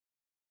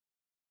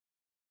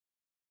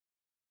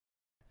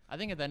I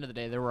think at the end of the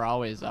day, there were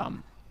always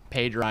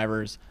paid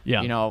drivers.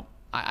 Yeah. You know,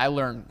 I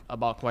learned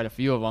about quite a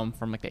few of them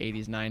from like the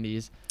 80s,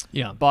 90s.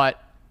 Yeah.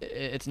 But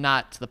it's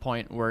not to the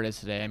point where it is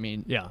today. I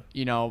mean, Yeah.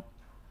 you know,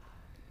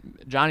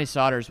 Johnny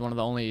Sauter is one of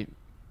the only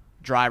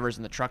drivers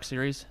in the truck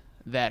series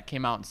that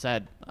came out and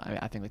said,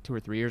 I think like 2 or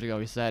 3 years ago,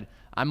 he said,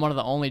 I'm one of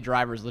the only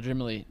drivers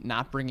legitimately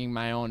not bringing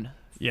my own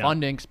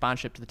funding,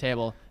 sponsorship to the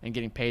table and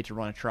getting paid to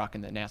run a truck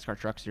in the NASCAR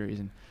truck series.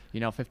 And, you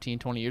know, 15,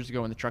 20 years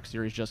ago when the truck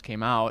series just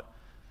came out,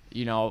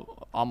 you know,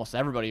 almost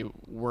everybody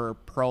were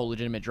pro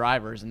legitimate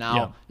drivers. And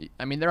now,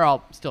 I mean, they're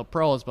all still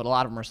pros, but a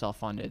lot of them are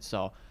self-funded.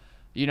 So,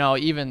 you know,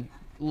 even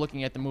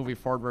looking at the movie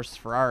Ford versus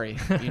Ferrari,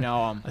 you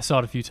know. I saw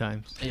it a few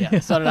times. Yeah,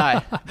 so did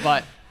I.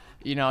 But,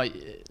 you know,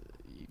 you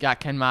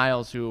got Ken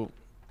Miles, who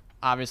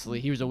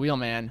obviously he was a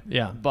wheelman.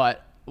 Yeah.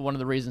 But one of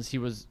the reasons he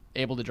was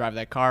able to drive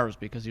that car was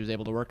because he was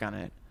able to work on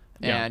it.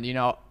 Yeah. And, you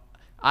know,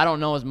 I don't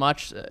know as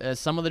much as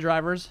some of the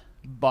drivers,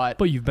 but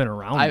you've been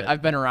around it.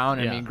 I've been around.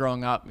 Yeah. I mean,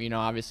 growing up, you know,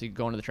 obviously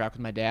going to the track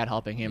with my dad,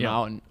 helping him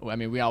out. And, I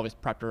mean, we always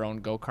prepped our own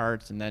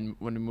go-karts. And then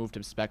when we moved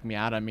to Spec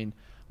Miata, I mean,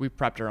 we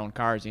prepped our own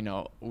cars. You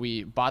know,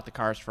 we bought the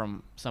cars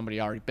from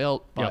somebody already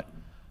built, but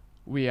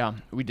we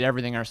did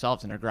everything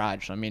ourselves in our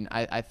garage. So, I mean,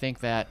 I think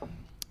that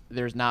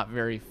there's not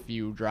very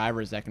few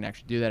drivers that can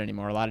actually do that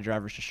anymore. A lot of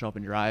drivers just show up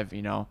and drive,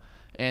 you know.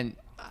 And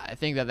I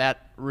think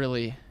that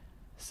really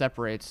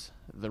separates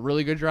the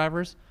really good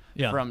drivers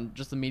from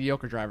just the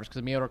mediocre drivers, because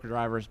the mediocre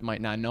drivers might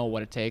not know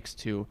what it takes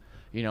to,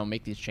 you know,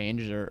 make these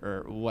changes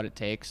or what it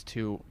takes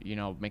to, you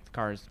know, make the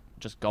cars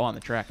just go on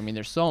the track. I mean,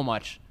 there's so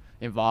much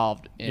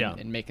involved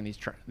in making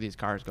these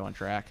cars go on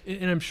track.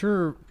 And I'm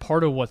sure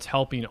part of what's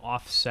helping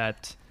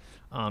offset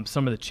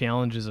some of the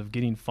challenges of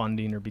getting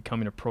funding or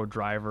becoming a pro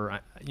driver,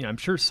 I'm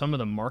sure some of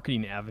the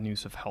marketing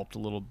avenues have helped a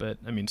little bit.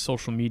 I mean,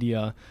 social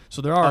media.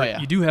 So there are,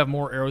 you do have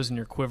more arrows in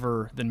your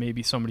quiver than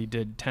maybe somebody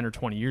did 10 or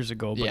 20 years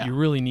ago, but you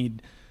really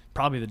need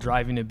probably the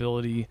driving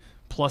ability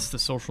plus the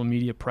social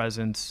media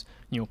presence,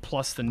 you know,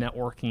 plus the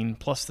networking,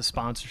 plus the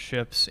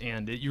sponsorships,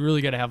 and you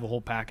really got to have the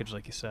whole package,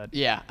 like you said.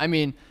 Yeah, I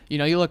mean, you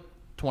know, you look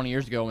 20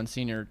 years ago when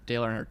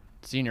Dale Earnhardt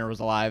Sr. was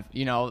alive,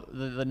 you know,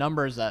 the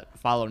numbers that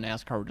follow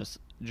NASCAR were just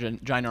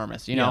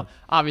ginormous. You know,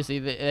 obviously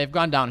they've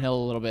gone downhill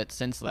a little bit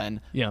since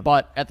then. Yeah.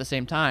 But at the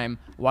same time,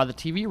 while the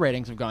TV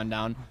ratings have gone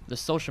down, the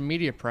social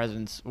media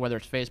presence, whether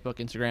it's Facebook,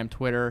 Instagram,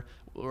 Twitter,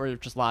 or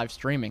just live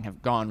streaming,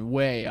 have gone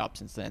way up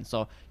since then.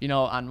 So, you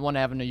know, on one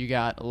avenue you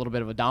got a little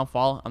bit of a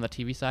downfall on the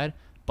TV side,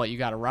 but you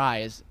got a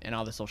rise in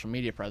all the social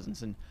media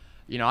presence. And,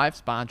 you know, I have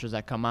sponsors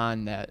that come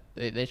on that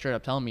they straight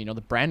up tell me, you know,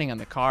 the branding on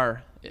the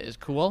car is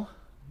cool,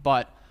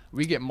 but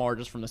we get more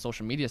just from the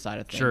social media side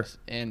of things. Sure.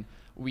 And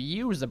we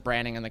use the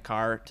branding on the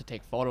car to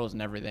take photos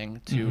and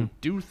everything to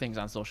do things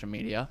on social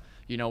media.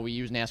 You know, we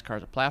use NASCAR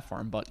as a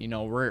platform, but, you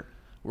know,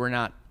 we're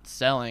not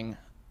selling,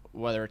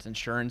 whether it's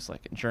insurance,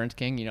 like Insurance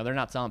King, you know, they're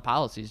not selling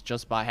policies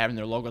just by having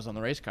their logos on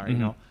the race car. You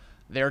know,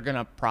 they're going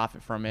to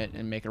profit from it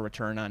and make a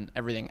return on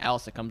everything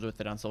else that comes with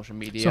it on social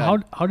media. So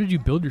how did you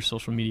build your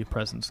social media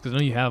presence? Because I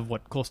know you have,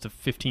 close to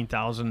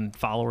 15,000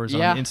 followers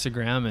on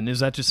Instagram, and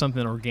is that just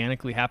something that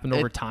organically happened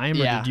over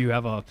time, or did you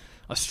have a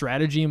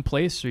strategy in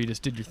place, or you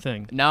just did your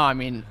thing? No, I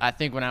mean, I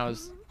think when I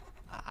was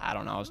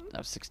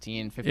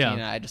 16, 15,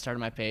 and I just started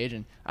my page,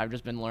 and I've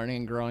just been learning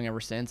and growing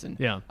ever since.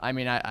 And I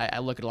mean, I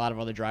look at a lot of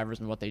other drivers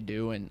and what they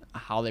do and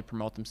how they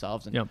promote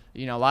themselves. And,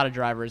 you know, a lot of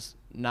drivers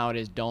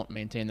nowadays don't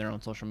maintain their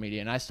own social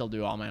media, and I still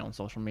do all my own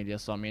social media.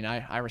 So, I mean,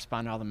 I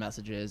respond to all the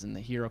messages and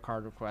the hero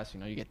card requests. You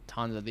know, you get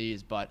tons of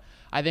these. But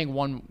I think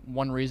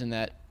one reason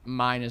that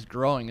mine is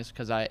growing is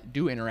because I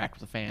do interact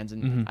with the fans,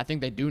 and I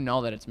think they do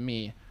know that it's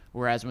me.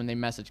 Whereas when they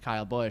message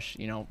Kyle Busch,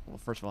 you know, well,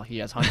 first of all, he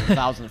has hundreds of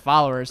thousands of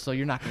followers, so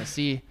you're not going to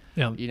see,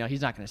 you know,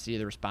 he's not going to see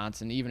the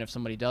response. And even if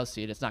somebody does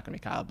see it, it's not going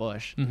to be Kyle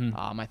Busch.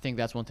 I think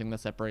that's one thing that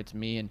separates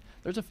me. And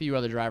there's a few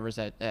other drivers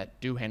that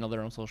do handle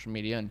their own social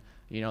media, and,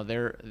 you know,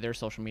 their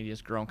social media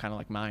has grown kind of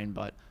like mine.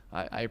 But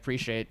I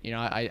appreciate, you know,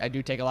 I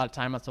do take a lot of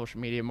time on social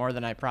media, more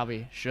than I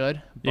probably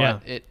should,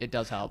 but it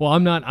does help. Well,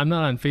 I'm not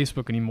on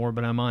Facebook anymore,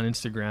 but I'm on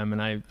Instagram,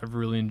 and I've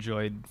really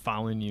enjoyed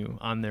following you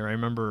on there. I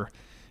remember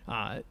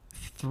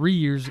 3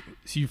 years.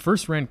 So you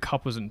first ran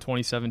Cup was in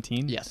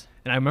 2017. Yes.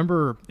 And I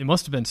remember it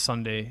must have been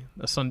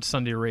a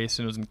Sunday race,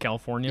 and it was in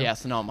California. Yeah,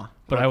 Sonoma.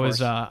 But I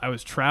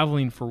was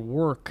traveling for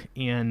work,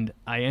 and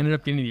I ended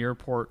up getting to the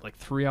airport like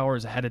 3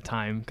 hours ahead of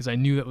time because I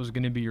knew that was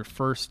going to be your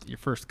first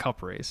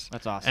Cup race.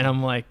 That's awesome. And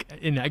I'm like,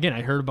 and again,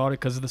 I heard about it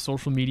because of the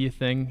social media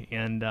thing,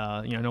 and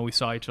you know, I know we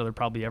saw each other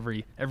probably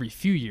every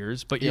few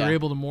years, but you were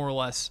able to more or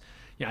less.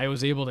 I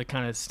was able to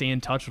kind of stay in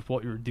touch with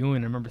what you were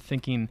doing. I remember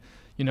thinking,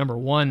 number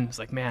one, it's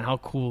like, man, how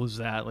cool is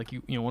that? Like,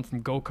 you went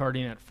from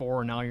go-karting at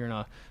 4, and now you're in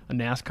a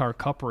NASCAR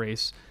Cup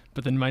race.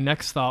 But then my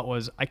next thought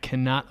was, I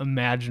cannot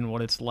imagine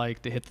what it's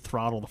like to hit the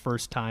throttle the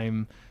first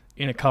time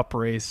in a Cup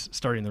race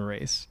starting the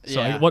race.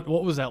 So what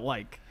was that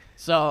like?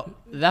 So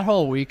that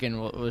whole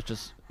weekend was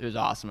it was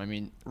awesome. I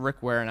mean,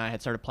 Rick Ware and I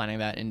had started planning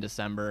that in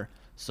December.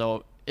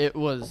 So it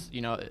was,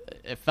 you know,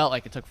 it felt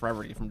like it took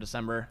forever to get from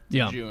December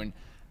to June.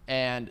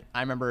 And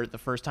I remember the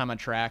first time on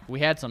track, we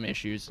had some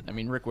issues. I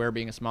mean, Rick Ware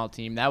being a small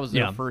team, that was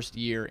their first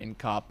year in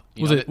Cup.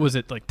 Was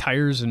it like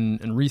tires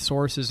and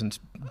resources and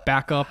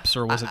backups,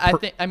 or was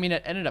it? I mean,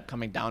 it ended up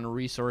coming down to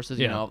resources.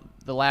 You know,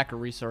 the lack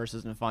of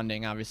resources and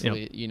funding,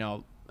 obviously,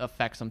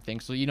 affect some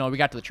things. So, we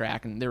got to the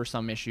track and there were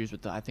some issues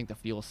with I think the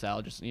fuel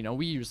cell. Just,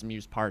 we used some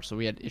used parts, so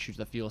we had issues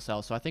with the fuel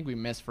cell. So I think we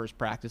missed first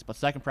practice, but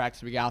second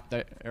practice we got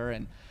there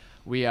and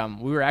we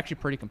were actually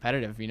pretty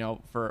competitive.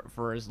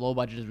 For as low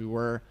budget as we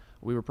were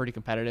pretty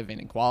competitive.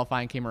 And in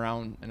qualifying came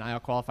around and I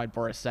out-qualified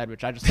Boris Said,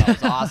 which I just thought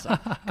was awesome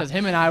because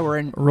him and I were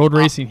in road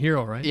racing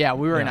hero, right? Yeah,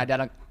 we were in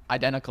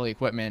identical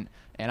equipment.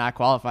 And I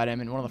qualified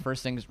him, and one of the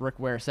first things Rick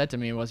Ware said to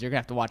me was, "You're gonna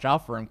have to watch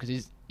out for him because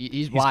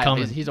he's wild.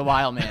 He's a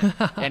wild man,"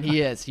 and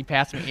he is. He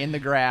passed me in the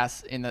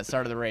grass in the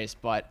start of the race.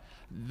 But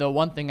the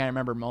one thing I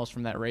remember most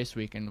from that race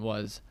weekend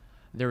was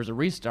there was a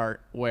restart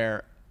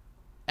where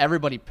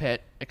everybody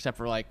pit except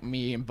for like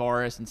me and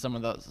Boris and some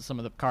of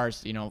the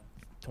cars,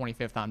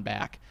 25th on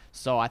back.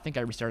 So I think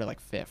I restarted like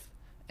 5th.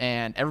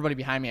 And everybody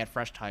behind me had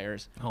fresh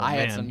tires. I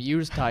had some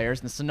used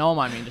tires. And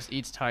Sonoma, just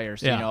eats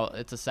tires. So,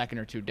 it's a second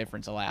or two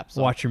difference a lap.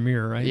 So, watch your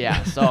mirror, right?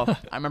 Yeah. So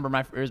I remember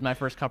it was my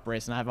first Cup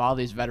race, and I have all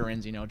these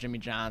veterans, Jimmy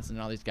Johnson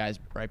and all these guys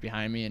right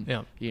behind me.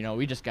 And,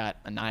 we just got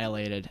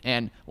annihilated.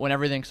 And when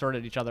everything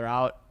sorted each other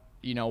out,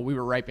 we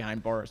were right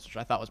behind Boris, which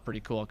I thought was pretty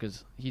cool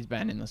because he's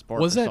been in the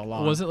sport for so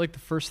long. Was it like the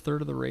first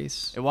third of the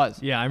race? It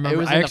was. Yeah, I remember. It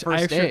was in the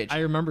first stage. I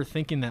remember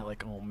thinking that,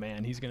 like, oh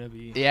man, he's gonna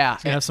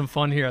have some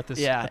fun here at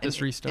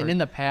this restart. And in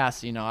the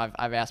past,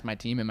 I've asked my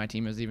team, and my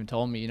team has even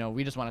told me,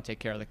 we just want to take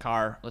care of the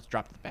car. Let's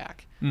drop to the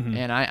back. Mm-hmm.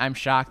 And I'm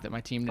shocked that my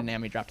team didn't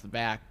have me drop to the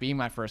back. Being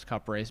my first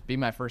Cup race, being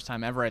my first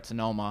time ever at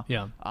Sonoma.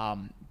 Yeah.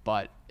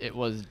 But it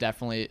was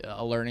definitely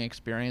a learning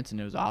experience,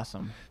 and it was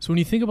awesome. So when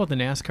you think about the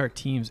NASCAR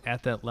teams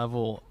at that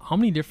level, how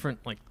many different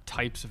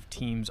types of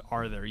teams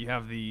are there? You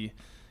have the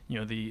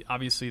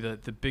obviously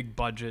the big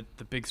budget,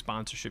 the big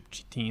sponsorship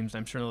teams.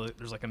 I'm sure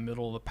there's like a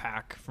middle of the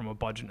pack from a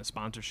budget and a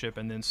sponsorship,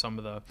 and then some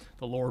of the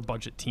lower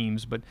budget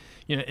teams. But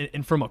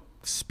and from a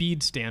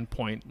speed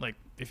standpoint, like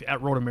if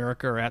at Road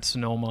America or at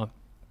Sonoma,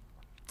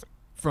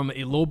 from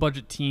a low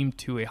budget team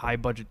to a high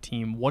budget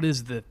team, what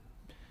is the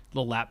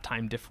lap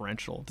time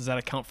differential? Does that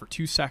account for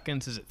 2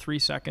 seconds? Is it 3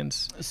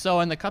 seconds? So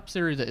in the Cup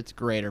Series, it's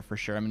greater for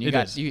sure. You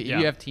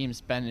have teams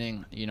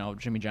spending,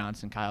 Jimmy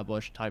Johnson, Kyle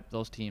Busch type,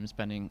 those teams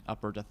spending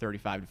upwards of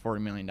 $35 to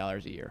 $40 million a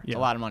year. It's a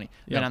lot of money.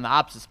 Yeah. Then on the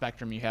opposite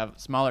spectrum, you have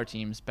smaller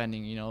teams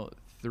spending,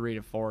 3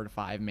 to 4 to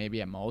 5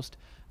 maybe at most.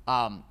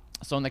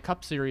 So in the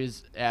Cup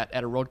Series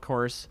at a road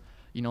course,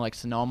 like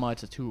Sonoma,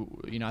 it's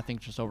I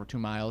think just over 2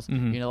 miles.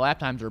 Mm-hmm. The lap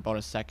times are about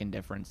a second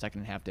and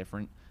a half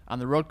different. On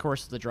the road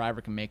course, the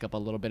driver can make up a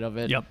little bit of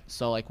it. Yep.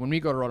 So, when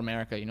we go to Road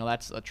America,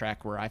 that's a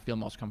track where I feel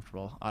most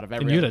comfortable out of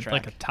every other track.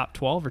 And you had a top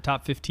 12 or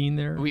top 15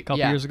 there a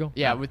couple years ago?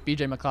 Yeah, with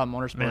BJ McLeod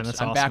Motorsports. Man, that's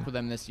I'm awesome. back with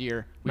them this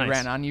year. We Nice.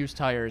 ran unused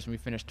tires, and we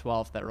finished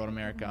 12th at Road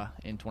America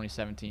in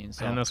 2017.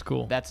 So Man, that's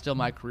cool. That's still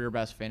my career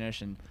best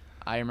finish. And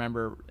I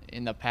remember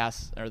in the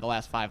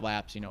last 5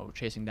 laps,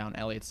 chasing down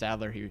Elliott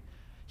Sadler,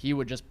 he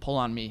would just pull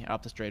on me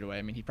up the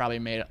straightaway. He probably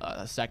made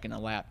a second a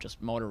lap just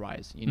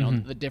motor-wise.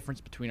 Mm-hmm. The difference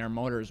between our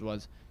motors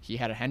was he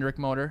had a Hendrick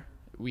motor.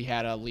 We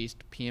had a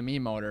leased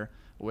PME motor,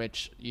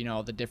 which,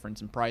 the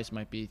difference in price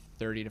might be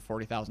 $30,000 to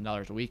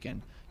 $40,000 a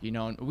weekend.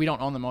 And we don't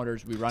own the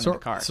motors. We run in the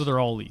cars. So they're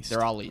all leased?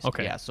 They're all leased,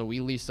 okay. Yeah. So we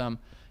lease them.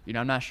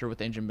 I'm not sure what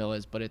the engine bill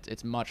is, but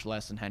it's much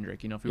less than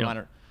Hendrick. If we want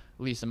to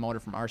lease a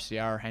motor from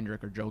RCR,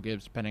 Hendrick, or Joe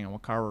Gibbs, depending on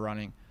what car we're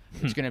running,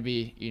 it's going to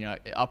be,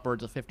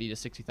 upwards of $50,000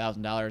 to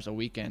 $60,000 a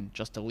weekend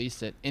just to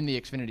lease it in the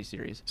Xfinity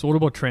Series. So what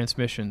about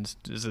transmissions?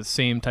 Is it the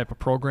same type of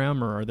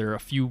program, or are there a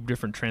few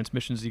different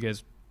transmissions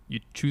you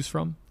choose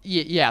from?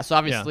 Yeah. So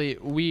obviously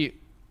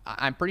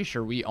I'm pretty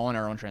sure we own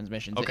our own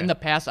transmissions. Okay. In the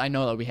past, I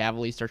know that we have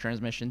leased our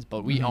transmissions,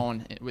 but we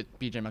own with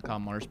BJ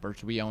McCall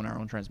Motorsports. We own our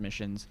own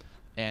transmissions,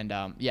 and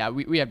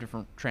we have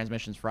different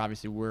transmissions for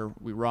obviously where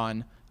we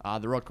run.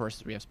 The road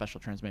courses, we have special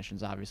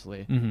transmissions,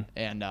 obviously,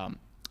 and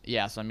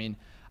so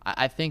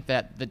I think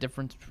that the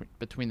difference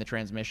between the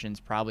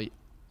transmissions probably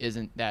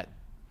isn't that.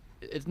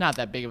 It's not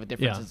that big of a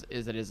difference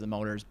as it is the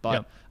motors,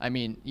 but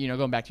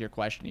going back to your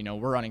question,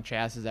 we're running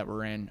chassis that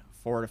were in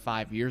 4 to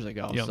 5 years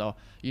ago. Yep. So,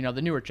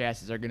 the newer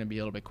chassis are going to be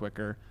a little bit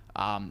quicker.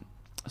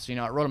 So,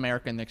 at Road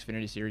America in the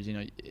Xfinity Series,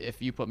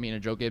 if you put me in a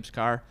Joe Gibbs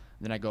car,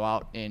 then I go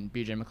out in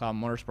BJ McLeod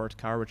Motorsports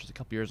car, which is a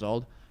couple years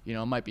old,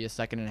 it might be a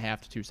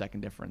 1.5 to 2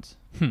 second difference.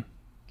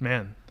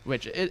 Man.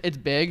 Which it's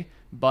big,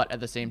 but at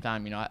the same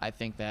time, I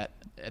think that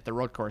at the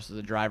road courses,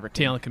 the driver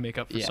talent can make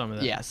up for some of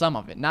that. Yeah, some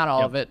of it. Not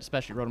all of it,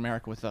 especially Road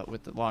America with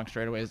the long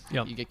straightaways.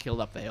 Yep. You get killed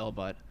up the hill,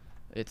 but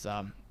it's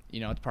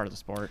it's part of the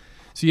sport.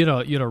 So you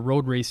had a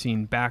road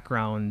racing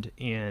background,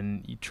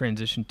 and you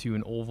transitioned to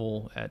an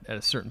oval at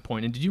a certain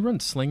point. And did you run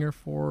Slinger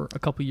for a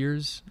couple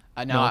years?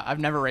 No, I've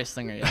never raced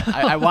Slinger yet.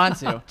 I want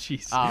to.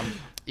 Jeez.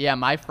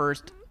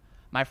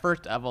 My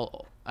first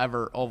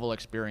ever oval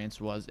experience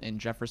was in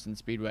Jefferson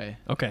Speedway.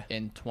 Okay.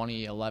 In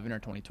 2011 or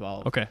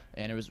 2012. Okay.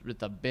 And it was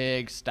with a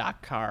big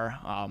stock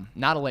car,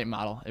 not a late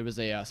model. It was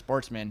a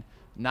Sportsman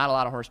not a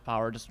lot of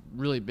horsepower, just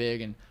really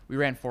big. And we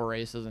ran 4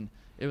 races, and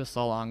it was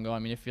so long ago. I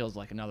mean, it feels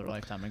like another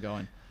lifetime ago.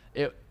 And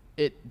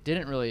it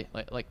didn't really,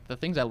 like the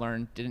things I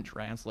learned didn't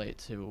translate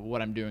to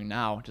what I'm doing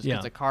now, just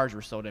because the cars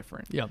were so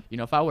different. Yeah. You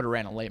know, if I would have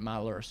ran a late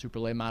model or a super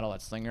late model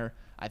at Slinger,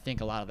 I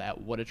think a lot of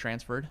that would have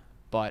transferred.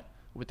 But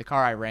with the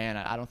car I ran,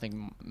 I don't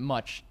think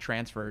much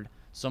transferred.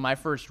 So my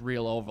first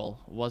real oval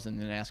was in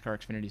the NASCAR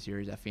Xfinity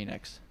Series at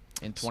Phoenix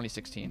in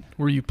 2016.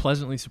 Were you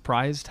pleasantly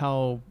surprised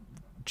how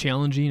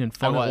challenging and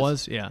fun it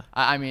was? Yeah.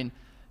 I mean,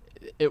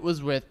 it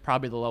was with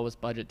probably the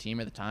lowest budget team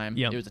at the time.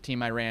 Yep. It was a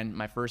team I ran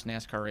my first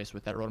NASCAR race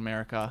with at Road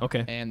America.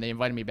 Okay. And they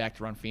invited me back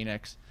to run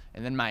Phoenix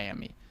and then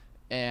Miami.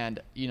 And,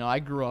 you know, I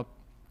grew up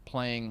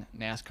playing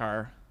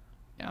NASCAR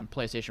on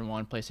PlayStation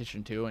 1,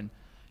 PlayStation 2. And,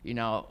 you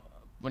know,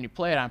 when you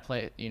play it on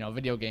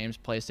video games,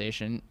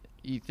 PlayStation,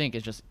 you think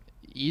it's just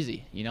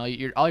easy. You know,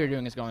 all you're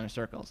doing is going in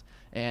circles.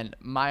 And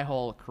my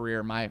whole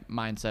career, my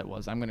mindset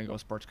was, I'm going to go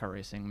sports car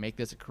racing, make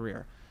this a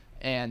career.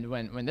 And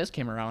when this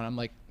came around, I'm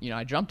like, you know,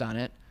 I jumped on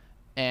it,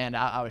 and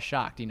I was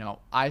shocked. You know,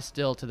 I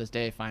still to this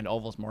day find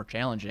ovals more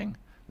challenging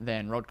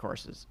than road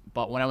courses.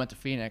 But when I went to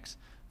Phoenix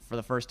for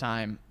the first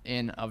time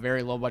in a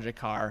very low budget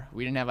car,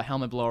 we didn't have a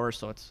helmet blower,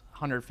 so it's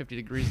 150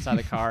 degrees inside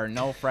the car,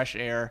 no fresh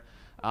air,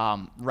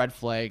 red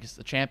flags,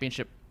 the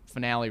championship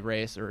finale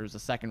race, or it was the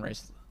second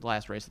race, the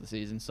last race of the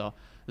season. So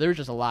there was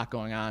just a lot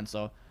going on.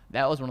 So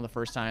that was one of the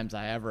first times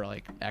I ever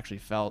actually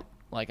felt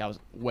like I was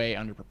way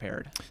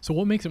underprepared. So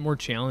what makes it more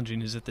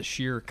challenging? Is it the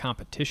sheer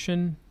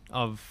competition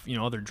of, you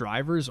know, other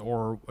drivers,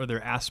 or are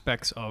there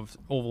aspects of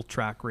oval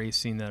track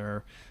racing that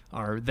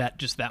are that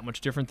just that much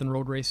different than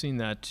road racing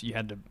that you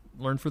had to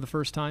learn for the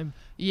first time?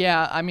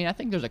 Yeah, I mean, I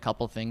think there's a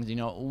couple of things. You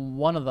know,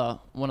 one of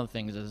the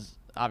things is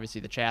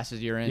obviously the chassis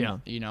you're in. Yeah.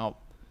 You know,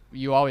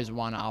 you always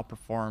want to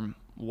outperform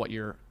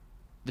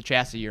the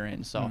chassis you're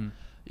in. So,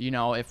 you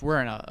know, if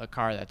we're in a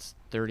car that's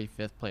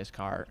 35th place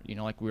car, you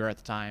know, like we were at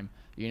the time,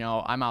 you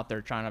know, I'm out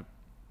there trying to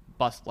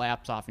bust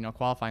laps off, you know,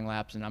 qualifying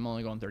laps, and I'm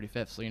only going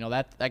 35th. So, you know,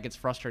 that gets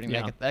frustrating.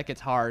 Yeah. That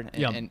gets hard,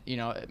 and you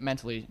know, it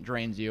mentally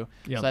drains you.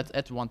 Yeah. So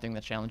that's one thing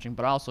that's challenging.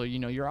 But also, you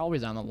know, you're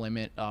always on the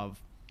limit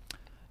of,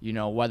 you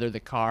know, whether the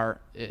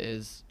car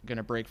is going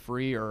to break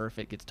free or if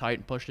it gets tight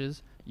and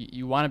pushes.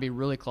 You want to be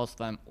really close to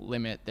that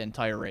limit the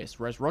entire race.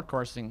 Whereas road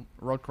course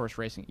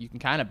racing, you can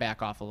kind of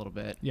back off a little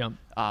bit. Yeah.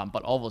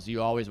 But ovals,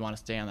 you always want to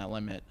stay on that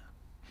limit.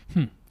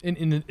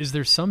 And is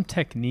there some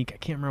technique, I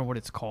can't remember what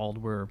it's called,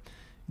 where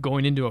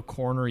going into a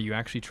corner you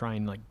actually try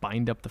and like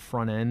bind up the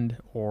front end,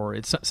 or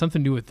it's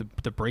something to do with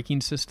the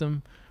braking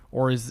system?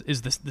 Or is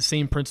this the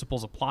same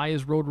principles apply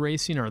as road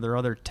racing, or are there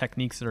other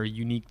techniques that are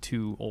unique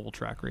to oval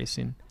track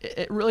racing?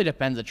 It really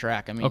depends the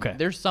track. I mean, Okay.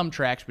 There's some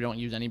tracks we don't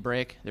use any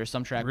brake. There's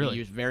some tracks we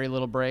use very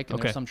little brake, and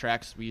Okay. there's some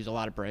tracks we use a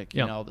lot of brake.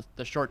 Yeah. You know,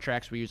 the short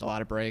tracks we use a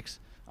lot of brakes.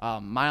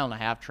 Mile and a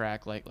half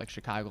track like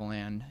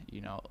Chicagoland,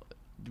 you know,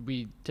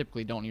 we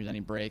typically don't use any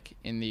brake.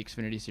 In the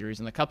Xfinity Series.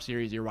 In the Cup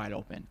Series, you're wide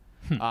open.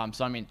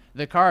 So, I mean,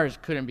 the cars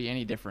couldn't be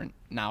any different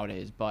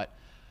nowadays, but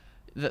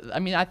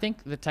I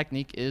think the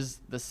technique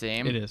is the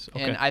same. It is,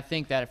 okay. And I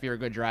think that if you're a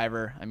good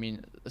driver, I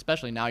mean,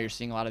 especially now you're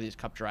seeing a lot of these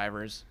Cup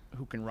drivers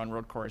who can run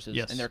road courses,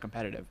 Yes. and they're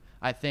competitive.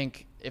 I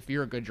think if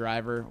you're a good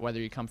driver, whether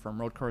you come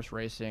from road course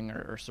racing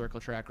or circle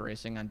track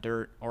racing on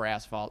dirt or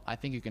asphalt, I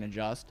think you can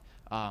adjust.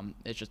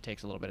 It just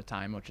takes a little bit of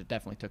time, which it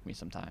definitely took me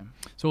some time.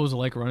 So what was it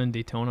like running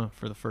Daytona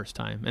for the first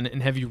time?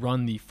 And have you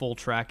run the full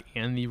track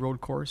and the road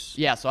course?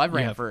 Yeah, so I've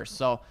ran first.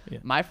 So Yeah.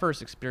 my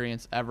first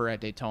experience ever at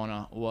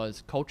Daytona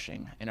was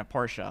coaching in a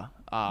Porsche,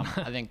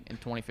 I think in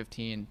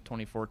 2015,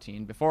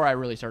 2014, before I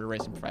really started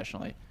racing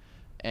professionally.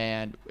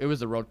 And it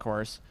was a road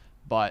course,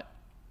 but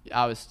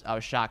I was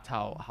shocked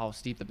how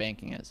steep the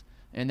banking is.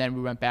 And then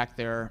we went back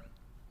there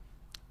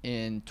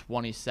in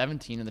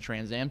 2017 in the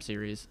Trans Am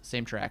Series,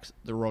 same tracks,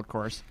 the road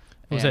course.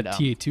 Was that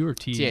TA2 or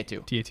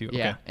TA2? TA2, okay.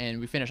 Yeah, and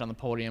we finished on the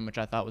podium, which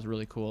I thought was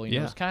really cool. You know,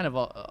 it was kind of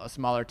a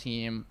smaller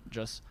team,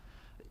 just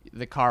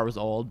the car was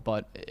old,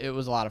 but it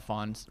was a lot of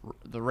fun.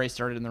 The race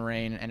started in the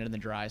rain and ended in the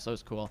dry, so it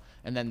was cool.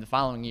 And then the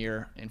following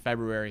year in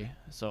February,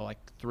 so like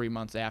 3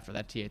 months after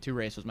that TA2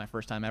 race, was my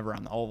first time ever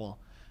on the oval.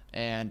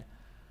 And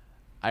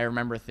I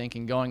remember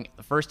thinking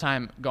the first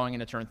time going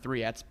into turn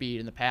 3 at speed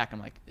in the pack, I'm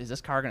like, is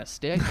this car going to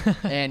stick?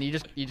 And you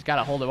just got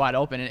to hold it wide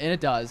open, and it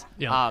does.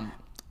 Yeah.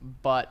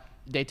 But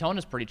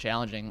Daytona's pretty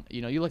challenging.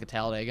 You know, you look at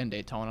Talladega and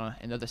Daytona,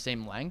 and they're the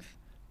same length,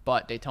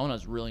 but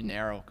Daytona's really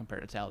narrow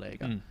compared to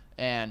Talladega.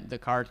 And the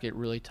cars get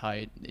really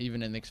tight,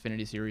 even in the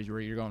Xfinity Series where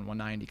you're going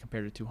 190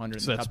 compared to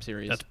 200 in the Cup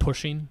Series. That's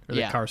pushing? Or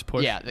the cars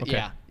push? Yeah,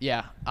 okay.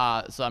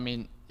 yeah. So, I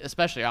mean,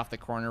 especially off the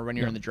corner when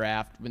you're in the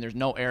draft, when there's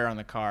no air on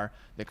the car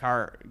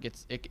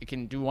gets it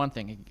can do one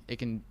thing. It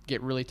can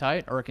get really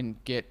tight, or it can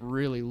get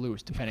really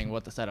loose depending on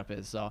what the setup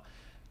is. So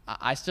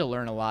I still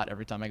learn a lot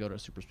every time I go to a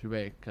super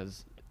speedway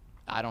because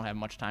I don't have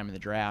much time in the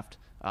draft.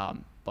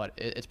 But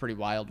it's pretty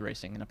wild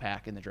racing in a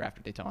pack in the draft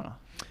at Daytona.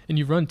 And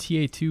you've run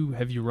TA2.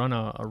 Have you run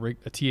a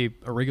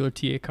regular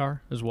TA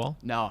car as well?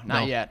 No,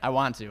 not yet. I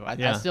want to.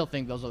 I still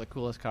think those are the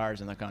coolest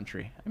cars in the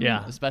country. I mean,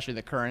 especially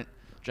the current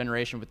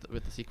generation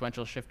with the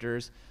sequential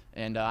shifters.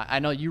 And I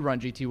know you run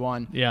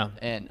GT1. Yeah.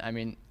 And I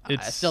mean, I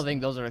still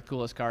think those are the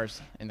coolest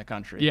cars in the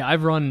country. Yeah,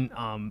 I've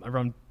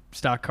run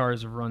stock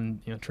cars, I've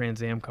run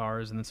Trans Am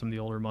cars, and then some of the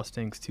older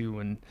Mustangs too.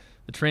 And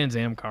the Trans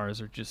Am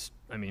cars are just,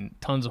 I mean,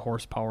 tons of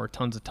horsepower,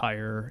 tons of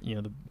tire.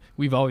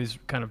 We've always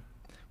we've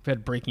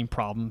had braking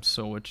problems,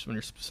 so when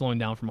you're slowing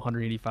down from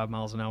 185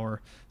 miles an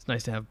hour, it's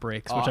nice to have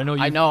brakes, which I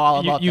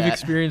know you've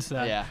experienced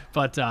that. Yeah.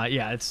 But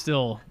it's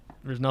still,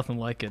 there's nothing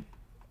like it.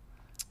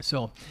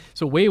 So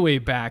way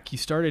back, you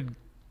started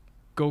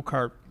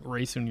go-kart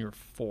racing when you were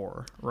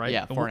 4, right?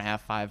 Yeah, 4.5,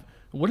 5.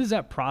 What does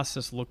that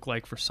process look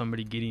like for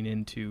somebody getting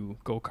into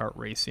go-kart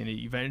racing?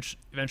 You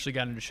eventually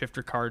got into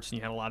shifter karts, and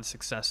you had a lot of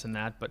success in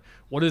that. But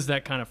what does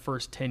that kind of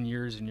first 10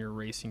 years in your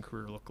racing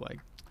career look like?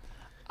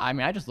 I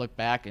mean, I just look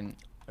back and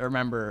I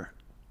remember,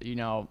 it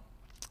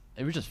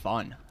was just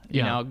fun.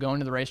 Going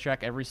to the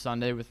racetrack every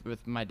Sunday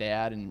with my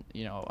dad, and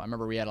I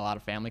remember we had a lot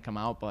of family come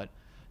out. But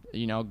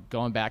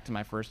going back to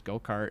my first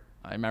go-kart,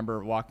 I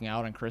remember walking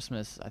out on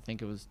Christmas. I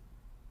think it was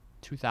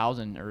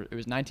 2000 or it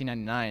was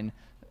 1999.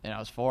 And I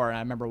was 4, and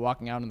I remember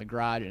walking out in the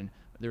garage, and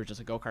there was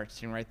just a go-kart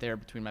sitting right there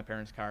between my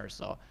parents' cars.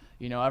 So,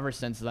 ever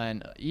since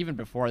then, even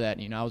before that,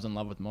 I was in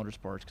love with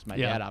motorsports because my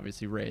dad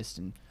obviously raced.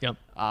 And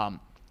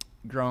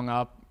growing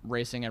up,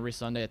 racing every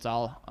Sunday, it's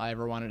all I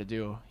ever wanted to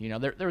do.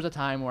 There was a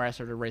time where I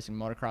started racing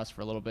motocross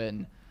for a little bit,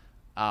 and,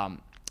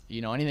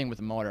 anything with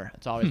a motor,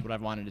 it's always what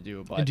I've wanted to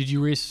do. But and did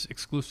you race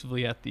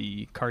exclusively at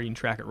the karting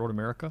track at Road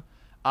America?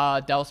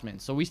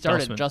 Delsman. So we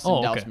started Justin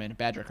okay. Delsman,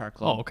 Badger Kart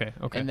Club. Oh,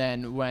 okay. And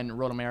then when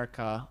Road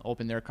America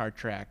opened their kart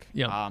track,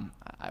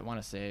 I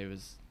want to say I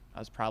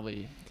was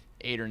probably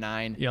 8 or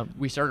 9. Yep.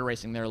 We started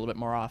racing there a little bit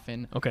more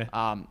often. Okay.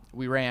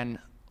 We ran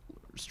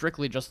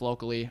strictly just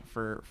locally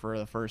for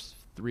the first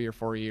 3 or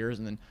 4 years,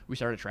 and then we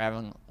started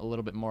traveling a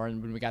little bit more.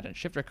 And when we got into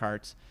shifter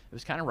karts, it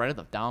was kind of right at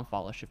the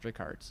downfall of shifter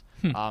karts.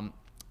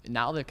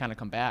 Now they've kind of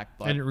come back.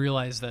 But I didn't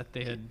realize that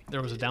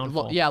there was a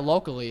downfall.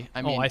 Locally.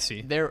 I mean, I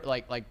see. They're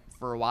like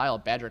for a while,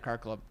 Badger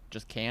Kart Club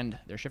just canned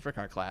their shifter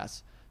kart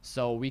class.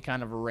 So we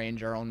kind of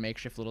arranged our own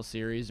makeshift little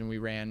series, and we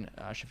ran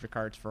shifter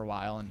karts for a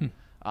while. And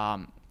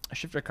a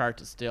shifter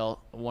kart is still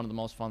one of the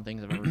most fun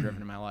things I've ever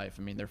driven in my life.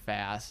 I mean, they're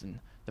fast, and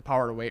the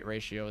power to weight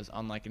ratio is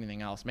unlike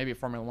anything else. Maybe a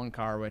Formula 1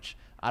 car, which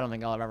I don't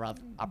think I'll ever have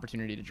the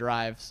opportunity to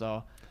drive.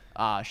 So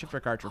shifter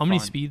karts are fun. How many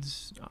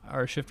speeds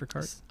are a shifter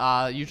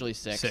kart? Usually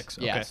 6. 6,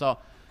 okay. Yeah, so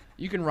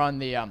you can run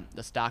the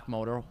stock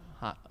motor,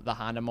 the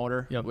Honda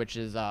motor, which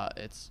is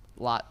it's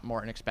a lot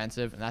more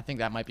inexpensive, and I think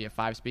that might be a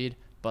 5-speed.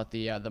 But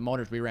the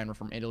motors we ran were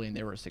from Italy, and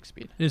they were a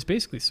 6-speed. It's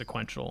basically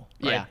sequential,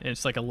 right? Yeah. And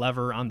it's like a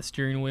lever on the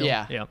steering wheel.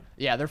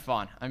 Yeah, they're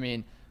fun. I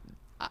mean,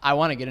 I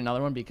want to get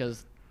another one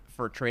because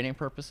for training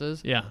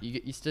purposes,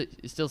 you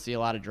still see a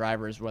lot of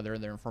drivers, whether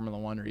they're in Formula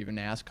 1 or even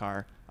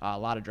NASCAR. A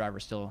lot of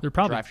drivers still they're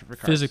probably drive shifter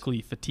cars.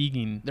 Physically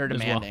fatiguing. They're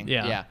demanding.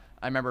 Well. Yeah.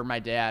 I remember my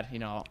dad,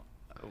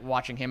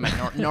 watching him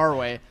at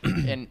Norway.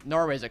 And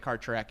Norway's a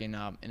kart track in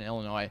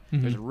Illinois.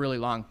 There's a really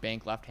long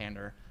bank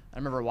left-hander. I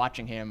remember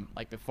watching him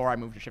before I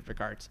moved to shifter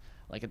karts.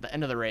 At the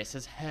end of the race,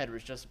 his head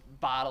was just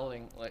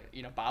bobbling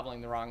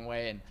the wrong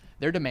way, and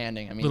they're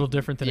demanding. I mean, a little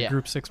different than a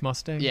Group 6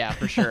 Mustang. Yeah,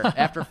 for sure.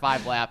 After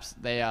 5 laps,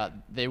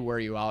 they wear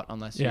you out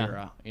unless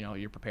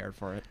you're prepared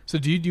for it. So,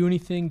 do you do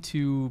anything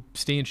to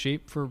stay in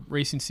shape for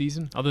racing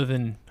season other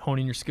than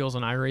honing your skills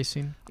on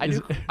iRacing?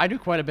 I do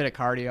quite a bit of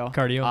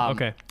cardio.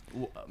 Okay.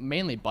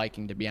 Mainly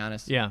biking, to be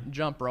honest. Yeah.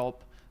 Jump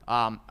rope.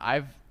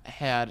 I've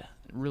had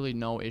really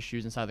no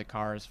issues inside the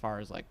car as far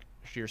as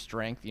sheer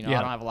strength. I don't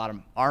have a lot of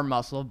arm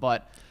muscle,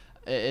 but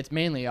it's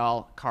mainly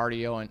all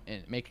cardio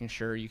and making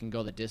sure you can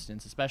go the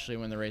distance, especially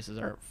when the races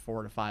are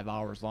 4 to 5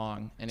 hours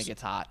long and it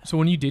gets hot. So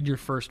when you did your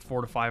first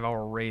 4 to 5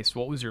 hour race,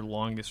 what was your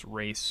longest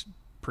race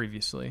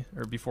previously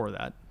or before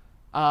that?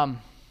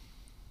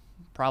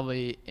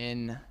 Probably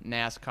in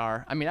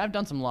NASCAR. I mean, I've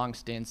done some long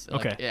stints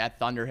at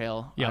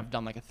Thunderhill. I've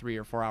done a 3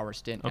 or 4 hour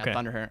stint at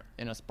Thunderhill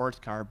in a sports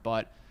car,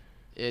 but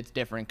it's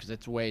different because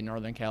it's way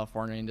Northern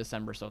California in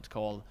December, so it's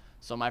cold.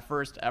 So my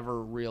first ever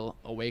real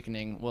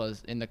awakening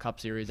was in the Cup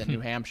Series at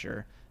New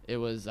Hampshire. It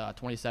was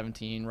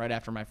 2017, right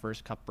after my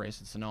first Cup race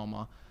in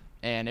Sonoma,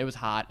 and it was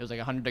hot. It was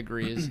 100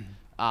 degrees.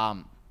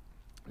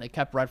 They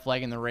kept red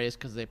flagging the race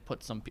because they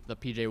put the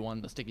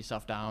PJ1, the sticky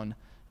stuff down,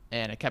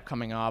 and it kept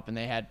coming up, and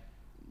they had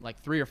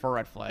 3 or 4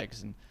 red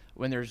flags. And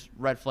when there's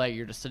red flag,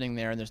 you're just sitting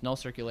there, and there's no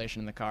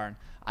circulation in the car. And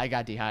I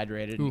got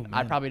dehydrated. Ooh,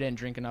 I probably didn't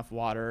drink enough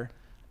water.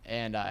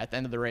 And at the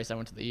end of the race, I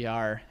went to the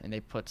ER, and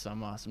they put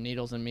some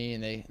needles in me,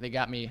 and they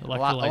got me a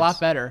lot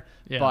better.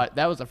 Yeah. But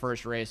that was the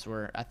first race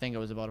where I think it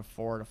was about a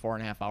 4 to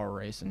 4.5 hour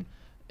race, and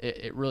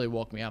it really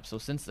woke me up. So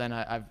since then,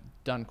 I've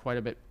done quite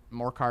a bit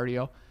more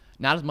cardio.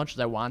 Not as much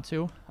as I want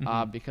to,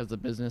 because the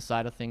business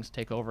side of things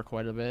take over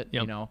quite a bit.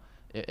 Yep.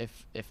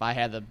 If I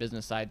had the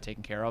business side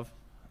taken care of,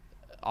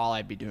 all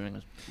I'd be doing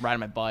is riding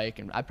my bike,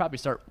 and I'd probably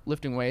start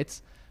lifting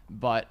weights.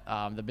 But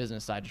the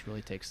business side just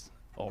really takes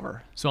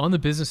over. So on the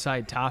business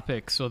side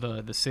topic, so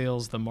the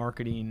sales, the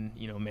marketing,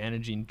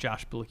 managing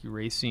Josh Bilicki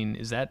Racing,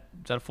 is that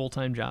a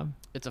full-time job?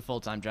 It's a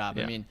full-time job.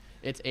 Yeah. I mean,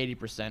 it's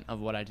 80% of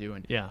what I do.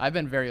 And yeah. I've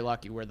been very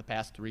lucky where the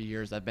past 3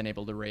 years I've been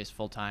able to race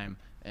full-time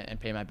and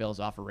pay my bills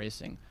off of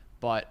racing.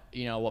 But,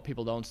 what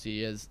people don't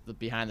see is the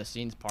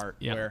behind-the-scenes part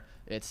where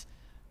it's,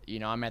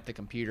 I'm at the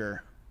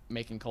computer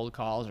making cold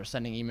calls or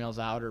sending emails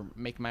out or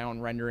making my own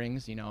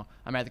renderings.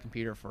 I'm at the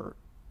computer for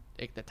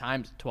at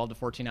times 12 to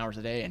 14 hours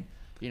a day, and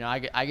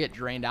I get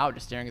drained out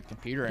just staring at the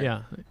computer.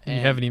 And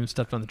you haven't even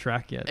stepped on the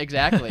track yet.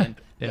 Exactly.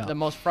 And the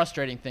most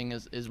frustrating thing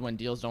is when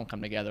deals don't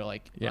come together.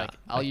 Like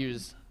I'll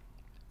use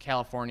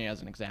California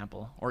as an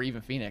example, or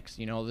even Phoenix.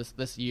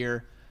 This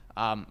year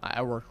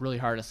I worked really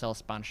hard to sell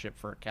sponsorship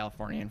for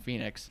California and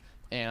Phoenix,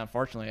 and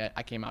unfortunately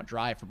I came out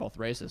dry for both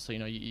races. So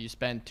you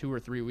spend 2 or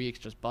 3 weeks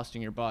just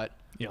busting your butt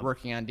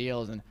working on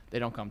deals, and they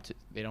don't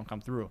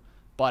come through.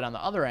 But on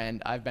the other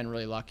end, I've been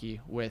really lucky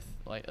with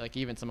like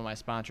even some of my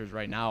sponsors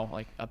right now.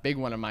 Like a big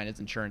one of mine is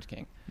Insurance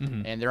King,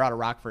 and they're out of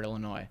Rockford,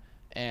 Illinois.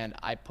 And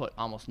I put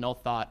almost no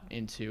thought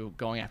into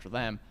going after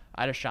them.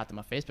 I just shot them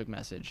a Facebook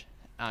message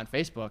on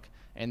Facebook,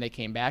 and they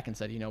came back and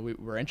said,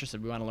 we're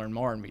interested. We want to learn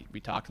more, and we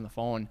talked on the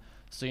phone.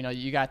 So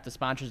you got the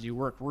sponsors you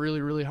work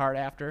really, really hard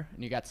after,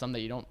 and you got some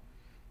that you don't.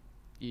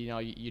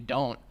 You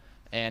don't.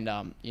 And,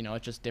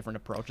 it's just different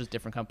approaches,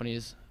 different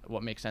companies,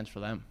 what makes sense for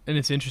them. And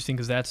it's interesting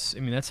because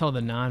that's how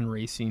the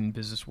non-racing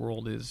business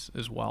world is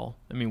as well.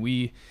 I mean,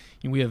 we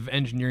have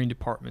engineering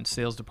departments,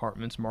 sales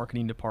departments,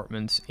 marketing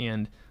departments,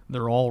 and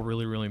they're all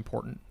really, really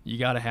important. You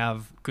got to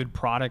have good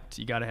product.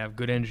 You got to have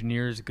good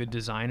engineers, good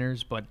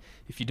designers. But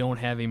if you don't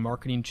have a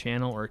marketing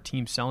channel or a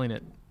team selling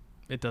it,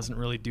 it doesn't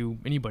really do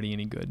anybody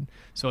any good.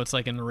 So it's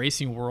like in the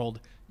racing world,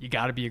 you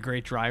got to be a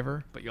great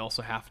driver, but you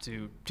also have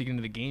to get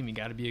into the game. You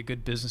got to be a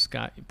good business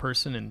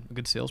person and a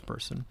good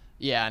salesperson.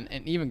 Yeah,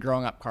 and even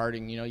growing up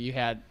karting, you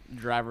had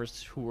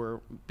drivers who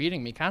were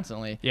beating me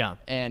constantly. Yeah.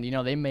 And,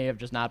 they may have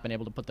just not been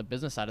able to put the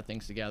business side of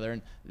things together,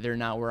 and they're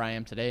not where I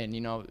am today. And,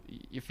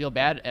 you feel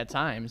bad at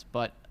times,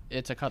 but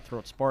it's a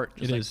cutthroat sport.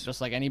 Just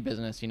like any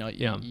business,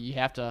 you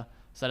have to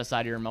set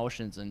aside your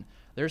emotions. And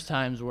there's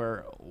times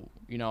where,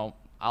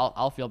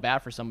 I'll feel bad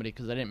for somebody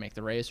because they didn't make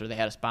the race or they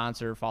had a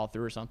sponsor fall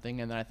through or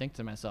something, and then I think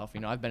to myself,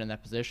 I've been in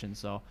that position,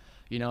 so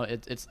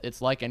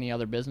it's like any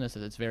other business.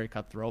 It's very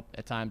cutthroat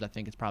at times. I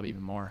think it's probably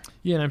even more.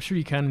 Yeah, and I'm sure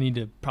you kind of need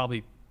to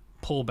probably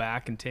pull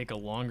back and take a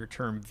longer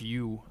term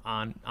view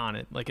on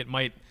it. Like it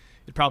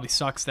probably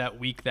sucks that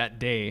week, that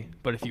day,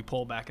 but if you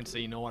pull back and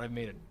say, I've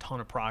made a ton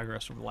of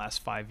progress over the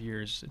last 5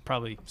 years, it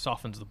probably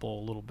softens the blow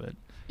a little bit.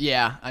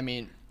 Yeah, I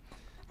mean,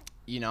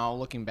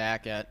 looking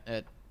back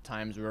at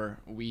times where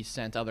we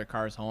sent other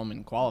cars home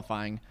in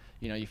qualifying,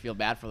 you feel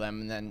bad for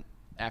them, and then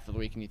after the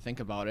weekend you think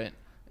about it,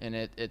 and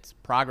it's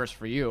progress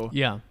for you.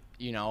 Yeah.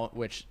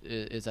 Which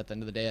is at the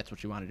end of the day, that's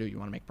what you want to do. You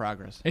want to make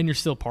progress. And you're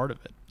still part of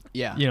it.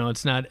 Yeah.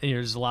 It's not,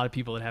 there's a lot of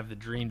people that have the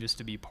dream just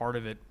to be part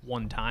of it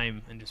one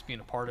time, and just being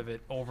a part of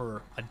it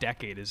over a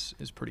decade is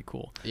pretty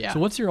cool. Yeah. So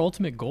what's your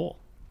ultimate goal?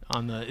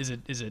 Is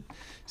it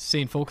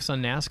staying focused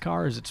on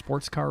NASCAR? Is it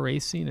sports car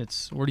racing?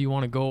 Where do you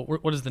want to go?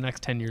 What does the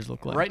next 10 years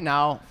look like? Right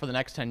now, for the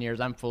next 10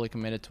 years, I'm fully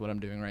committed to what I'm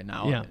doing right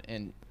now. Yeah.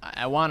 And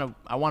I want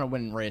to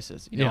win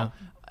races.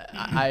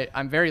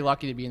 I'm very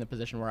lucky to be in the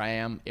position where I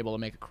am able to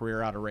make a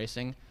career out of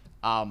racing.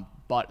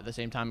 But at the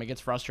same time, it gets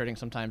frustrating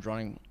sometimes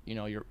running.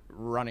 You're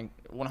running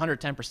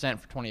 110%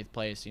 for 20th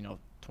place.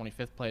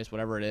 25th place,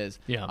 whatever it is.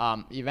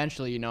 Yeah.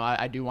 Eventually,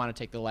 I do want to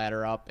take the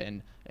ladder up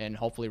and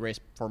hopefully race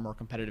for more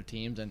competitive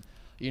teams. And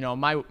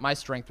my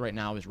strength right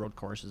now is road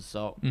courses.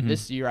 So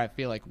this year I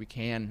feel like we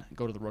can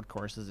go to the road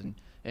courses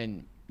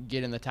and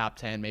get in the top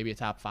 10, maybe a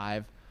top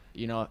 5.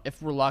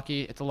 If we're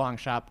lucky, it's a long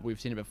shot, but we've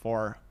seen it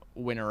before,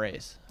 win a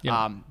race.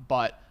 Yeah.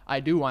 But I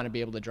do want to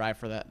be able to drive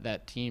for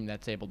that team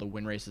that's able to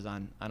win races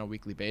on a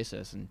weekly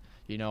basis. And,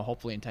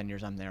 hopefully in 10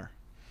 years I'm there.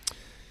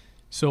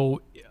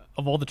 So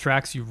of all the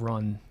tracks you've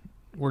run,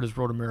 where does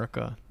Road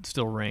America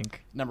still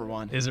rank? Number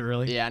 1. Is it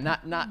really? Yeah,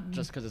 not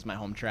just because it's my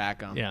home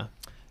track.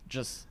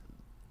 Just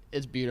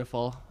it's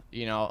beautiful.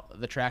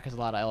 The track has a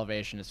lot of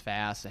elevation. It's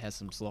fast. It has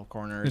some slow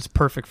corners. It's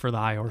perfect for the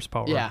high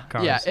horsepower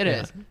cars. Yeah, it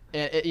is.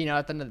 At the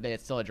end of the day,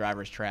 it's still a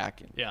driver's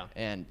track. Yeah.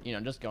 And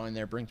just going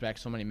there brings back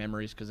so many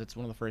memories because it's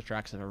one of the first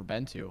tracks I've ever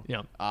been to.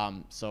 Yeah.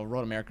 So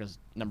Road America's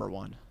number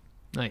 1.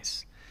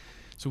 Nice.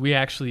 So we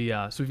actually,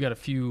 we've got a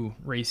few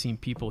racing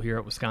people here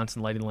at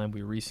Wisconsin Lighting Lab.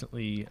 We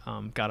recently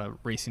got a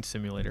racing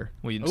simulator.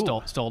 We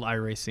installed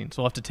iRacing.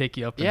 So we'll have to take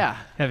you up and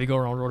have you go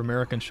around Road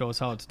America and show us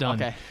how it's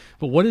done. Okay.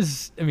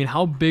 But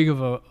how big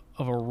of a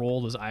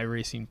role does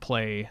iRacing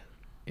play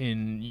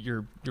in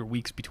your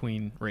weeks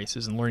between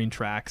races and learning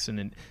tracks?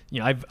 And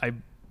I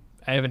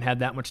haven't had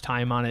that much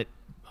time on it.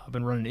 I've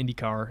been running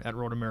IndyCar at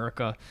Road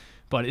America.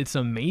 But it's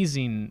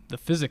amazing. The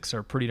physics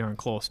are pretty darn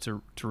close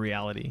to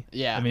reality.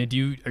 Yeah. I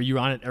mean, are you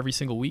on it every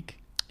single week?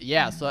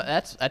 Yeah. So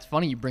that's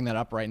funny you bring that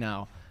up right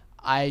now.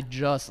 I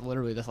just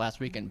literally this last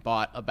weekend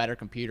bought a better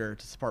computer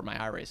to support my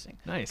iRacing.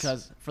 Nice.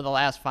 Because for the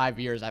last 5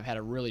 years, I've had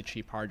a really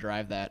cheap hard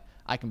drive that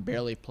I can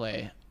barely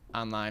play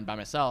online by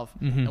myself,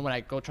 and when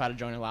I go try to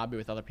join a lobby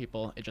with other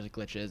people, it just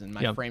glitches, and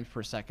my frames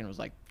per second was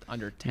like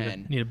under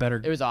 10. Need a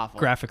better. It was awful.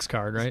 Graphics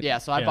card, right? Yeah.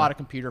 So I bought a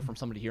computer from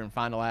somebody here in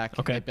Fond du Lac.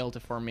 Okay. They built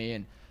it for me,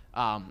 and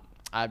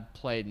I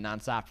played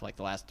nonstop for like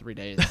the last 3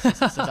 days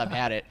since I've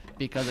had it,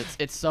 because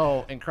it's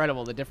so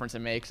incredible the difference it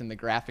makes, and the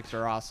graphics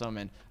are awesome.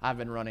 And I've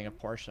been running a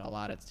Porsche a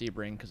lot at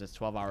Sebring because it's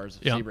 12 hours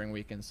of Sebring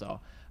weekend. So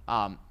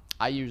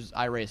I use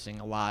iRacing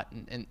a lot,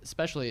 and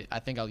especially I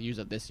think I'll use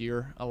it this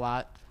year a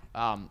lot.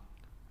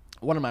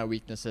 One of my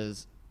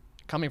weaknesses,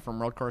 coming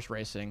from road course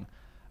racing,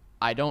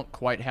 I don't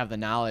quite have the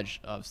knowledge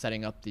of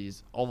setting up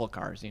these oval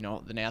cars, the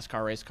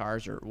NASCAR race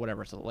cars or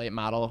whatever. It's a late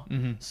model.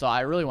 So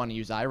I really want to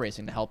use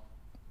iRacing to help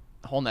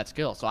hone that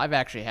skill. So I've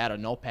actually had a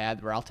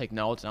notepad where I'll take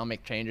notes and I'll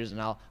make changes,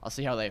 and I'll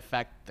see how they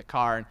affect the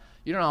car. And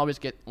you don't always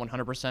get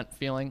 100%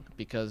 feeling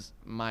because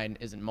mine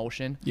isn't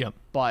motion. Yep.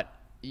 But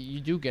you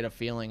do get a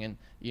feeling, and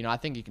I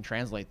think you can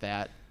translate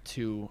that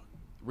to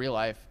real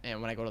life.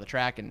 And when I go to the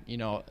track, and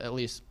at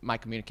least my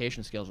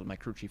communication skills with my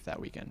crew chief that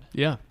weekend.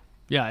 Yeah,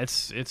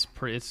 it's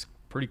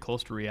pretty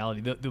close to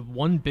reality. The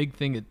one big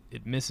thing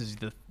it misses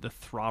the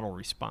throttle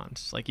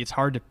response. Like, it's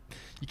hard to,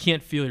 you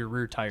can't feel your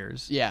rear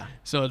tires. Yeah.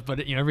 So, but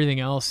everything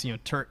else,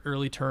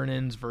 early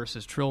turn-ins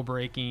versus trill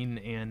braking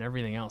and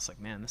everything else. Like,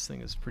 man, this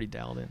thing is pretty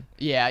dialed in.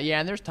 Yeah,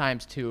 and there's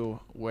times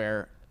too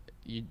where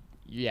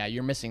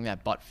you're missing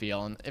that butt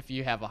feel. And if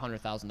you have a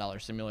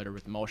 $100,000 simulator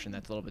with motion,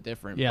 that's a little bit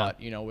different. Yeah.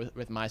 But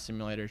with my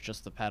simulator, it's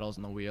just the pedals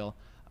and the wheel.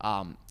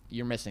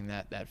 You're missing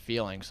that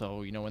feeling.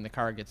 So, when the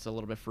car gets a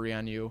little bit free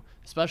on you,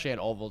 especially at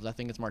ovals, I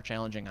think it's more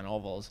challenging on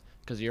ovals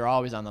because you're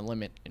always on the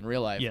limit in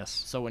real life. Yes.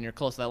 So when you're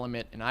close to that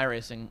limit in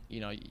iRacing,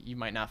 you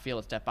might not feel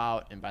it step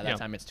out, and by that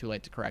time it's too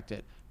late to correct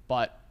it.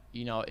 But,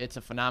 it's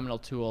a phenomenal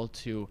tool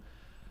to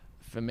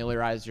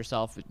familiarize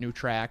yourself with new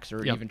tracks,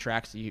 or even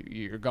tracks that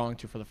you're going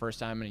to for the first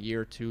time in a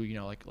year or two.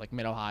 Like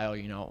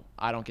Mid-Ohio,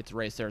 I don't get to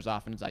race there as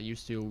often as I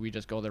used to. We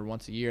just go there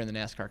once a year in the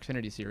NASCAR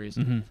Xfinity Series.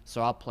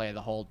 So I'll play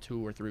the whole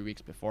 2 or 3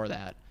 weeks before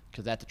that,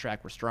 because that's a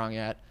track we're strong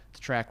at. It's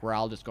a track where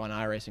I'll just go on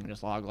iRacing and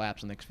just log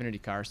laps in the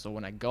Xfinity car. So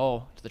when I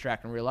go to the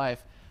track in real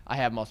life, I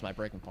have most of my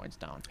braking points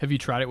down. Have you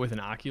tried it with an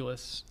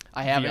Oculus?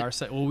 I haven't. VR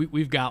set? Well,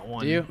 we've got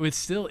one. Do you?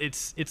 It's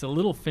a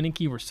little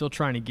finicky. We're still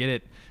trying to get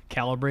it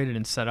calibrated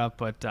and set up,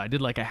 but I did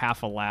like a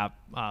half a lap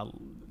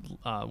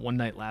one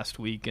night last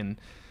week, and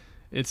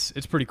it's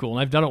pretty cool.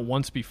 And I've done it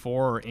once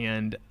before,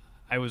 and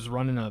I was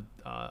running a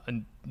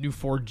new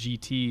Ford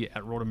GT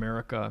at Road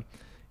America,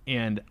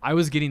 and I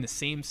was getting the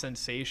same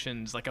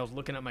sensations. Like, I was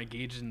looking at my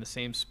gauges in the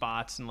same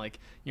spots, and I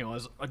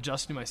was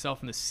adjusting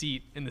myself in the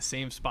seat in the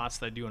same spots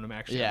that I do when I'm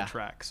actually on the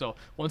track. So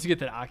once you get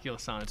that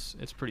Oculus on,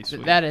 it's pretty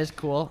sweet. That is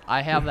cool.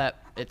 I have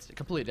that. It's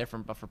completely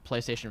different, but for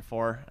PlayStation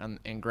 4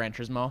 and Gran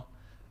Turismo,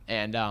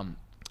 and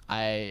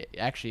I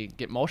actually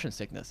get motion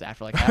sickness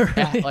after after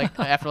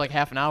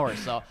half an hour.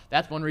 So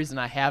that's one reason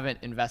I haven't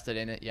invested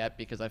in it yet,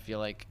 because I feel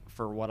like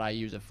for what I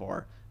use it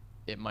for,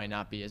 it might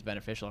not be as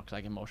beneficial because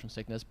I get motion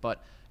sickness.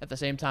 But at the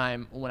same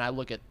time, when I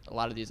look at a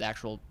lot of these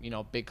actual,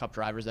 big cup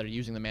drivers that are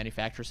using the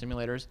manufacturer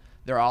simulators,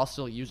 they're all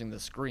still using the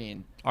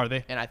screen. Are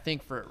they? And I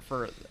think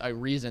for a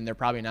reason, they're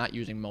probably not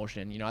using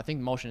motion. I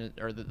think motion,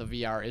 or the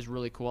VR, is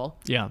really cool.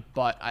 Yeah.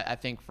 But I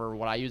think for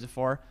what I use it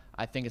for,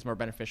 I think it's more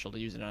beneficial to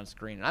use it on a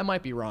screen. And I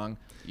might be wrong,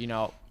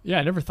 Yeah,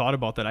 I never thought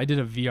about that. I did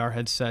a VR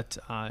headset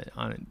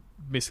on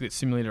basically it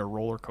simulated a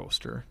roller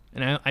coaster,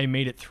 and I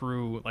made it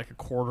through like a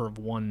quarter of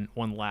one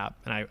lap,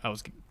 and I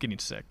was getting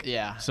sick.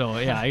 Yeah. So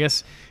I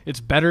guess it's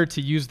better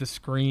to use the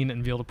screen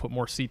and be able to put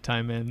more seat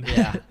time in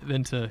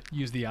than to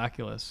use the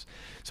Oculus.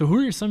 So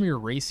who are some of your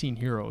racing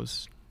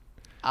heroes?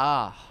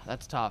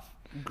 That's tough.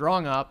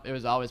 Growing up, it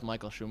was always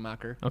Michael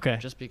Schumacher. Okay.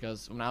 Just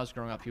because when I was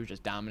growing up, he was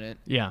just dominant.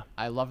 Yeah.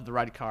 I loved the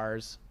red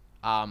cars.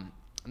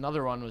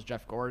 Another one was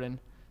Jeff Gordon,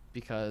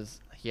 because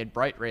he had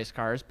bright race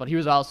cars, but he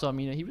was also,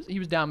 he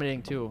was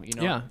dominating too.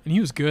 Yeah, and he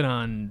was good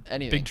on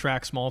anything. Big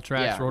tracks, small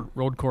tracks,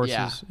 road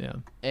courses. Yeah.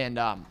 And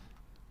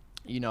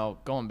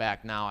going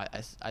back now,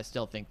 I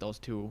still think those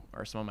two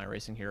are some of my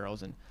racing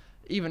heroes. And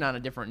even on a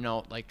different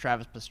note, like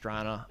Travis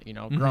Pastrana,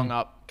 growing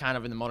up kind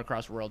of in the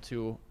motocross world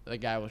too, the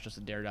guy was just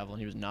a daredevil, and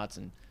he was nuts.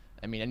 And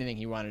anything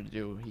he wanted to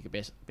do, he could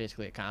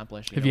basically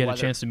accomplish. Have you had a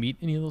chance to meet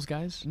any of those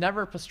guys?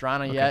 Never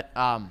Pastrana yet.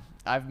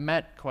 I've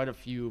met quite a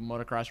few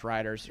motocross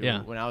riders who,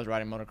 when I was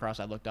riding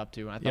motocross, I looked up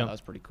to, and I thought that was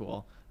pretty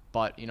cool.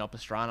 But,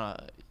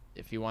 Pastrana,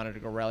 if he wanted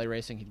to go rally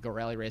racing, he'd go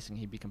rally racing.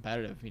 He'd be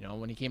competitive.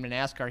 When he came to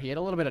NASCAR, he had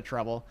a little bit of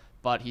trouble,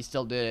 but he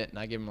still did it, and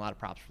I give him a lot of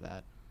props for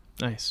that.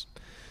 Nice.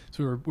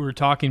 So we were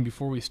talking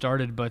before we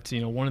started, but,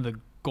 one of the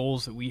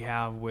goals that we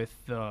have with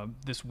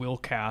this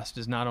WiLLcast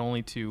is not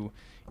only to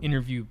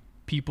interview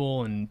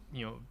people and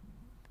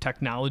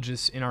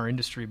technologists in our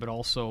industry, but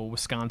also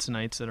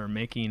Wisconsinites that are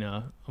making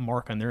a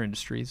mark on their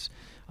industries.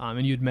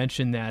 And you'd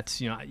mentioned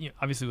that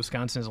obviously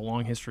Wisconsin has a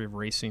long history of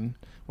racing,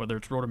 whether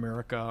it's Road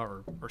America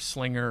or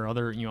Slinger or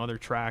other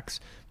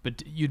tracks.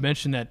 But you'd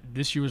mentioned that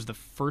this year was the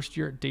first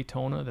year at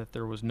Daytona that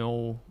there was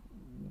no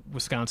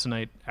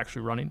Wisconsinite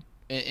actually running.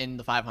 In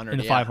the 500, in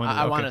the 500,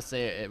 I want to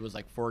say it was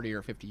like 40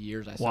 or 50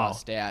 years. I saw a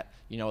stat.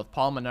 With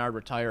Paul Menard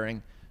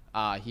retiring,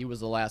 He was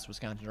the last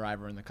Wisconsin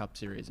driver in the Cup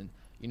Series, and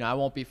I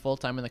won't be full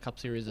time in the Cup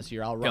Series this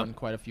year. I'll run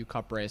quite a few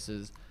Cup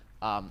races,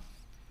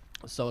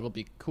 so it'll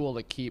be cool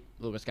to keep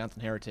the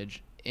Wisconsin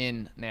heritage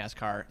in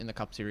NASCAR in the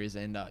Cup Series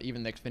and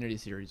even the Xfinity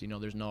Series.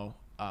 There's no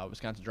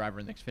Wisconsin driver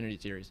in the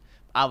Xfinity Series.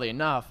 Oddly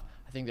enough,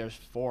 I think there's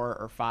 4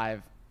 or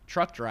 5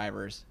 truck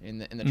drivers in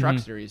the Truck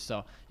Series,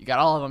 so you got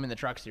all of them in the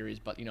Truck Series,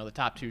 but the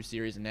top 2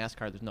 series in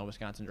NASCAR, there's no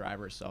Wisconsin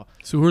drivers. So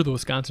who are the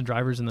Wisconsin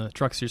drivers in the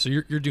Truck Series? So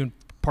you're doing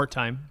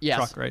part-time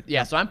truck, right?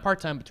 Yeah, so I'm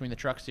part-time between the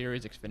Truck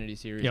Series, Xfinity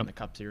Series, and the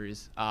Cup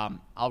Series.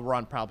 I'll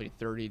run probably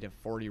 30 to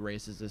 40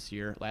 races this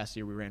year. Last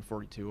year we ran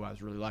 42. I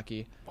was really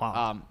lucky.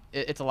 Wow.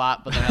 It's a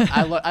lot, but then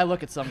I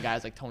look at some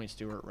guys like Tony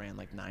Stewart ran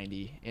like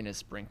 90 in his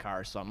sprint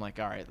car, so I'm like,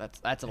 all right,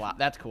 that's a lot.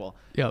 That's cool.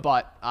 Yep.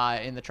 But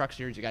in the Truck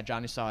Series, you got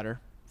Johnny Sauter,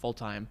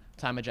 full-time,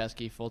 Ty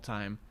Majeski,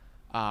 full-time,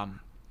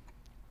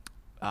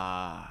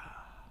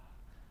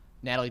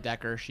 Natalie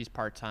Decker, she's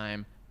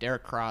part-time,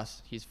 Derek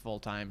Cross, he's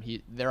full-time.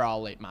 They're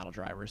all late model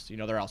drivers.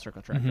 They're all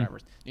circle track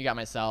drivers. You got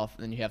myself,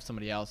 and then you have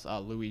somebody else,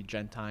 Louis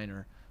Gentine,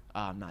 or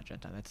not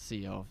Gentine, that's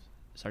the CEO of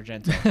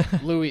Sargento.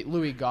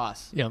 Louis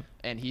Goss. Yep.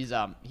 And he's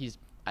I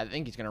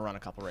think he's going to run a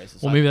couple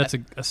races. Well, maybe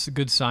that's a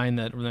good sign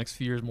that over the next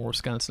few years, more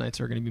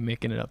Wisconsinites are going to be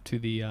making it up to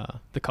the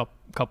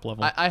cup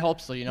level. I hope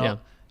so.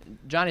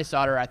 Johnny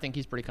Sauter, I think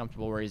he's pretty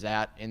comfortable where he's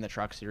at in the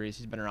Truck Series.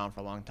 He's been around for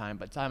a long time.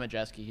 But Ty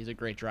Majeski, he's a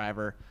great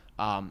driver.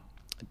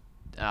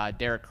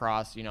 Derek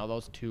Cross,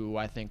 those two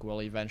I think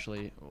will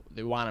eventually,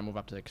 they want to move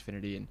up to the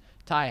Xfinity, and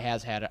Ty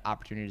has had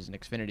opportunities in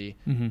Xfinity,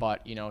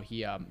 but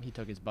he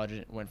took his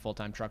budget and went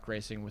full-time truck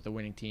racing with a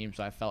winning team,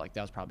 so I felt like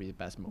that was probably the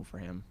best move for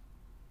him.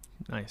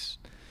 Nice.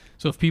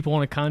 So if people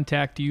want to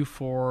contact you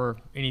for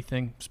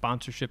anything,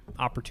 sponsorship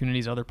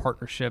opportunities, other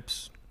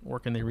partnerships, where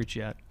can they reach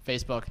you at?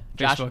 Facebook.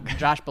 Josh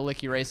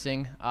Bilicki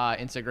Racing,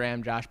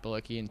 Instagram Josh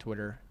Bilicki, and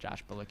Twitter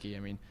Josh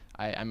Bilicki.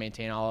 I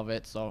maintain all of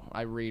it, so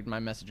I read my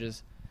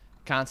messages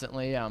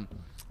constantly,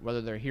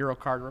 whether they're hero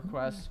card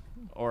requests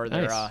or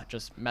they're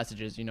just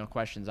messages,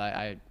 questions.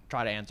 I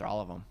try to answer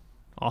all of them.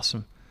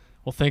 Awesome.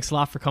 Well, thanks a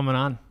lot for coming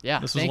on. Yeah,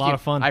 this was a lot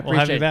of fun. I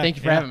appreciate it. Thank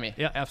you for having me.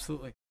 Yeah,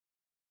 absolutely.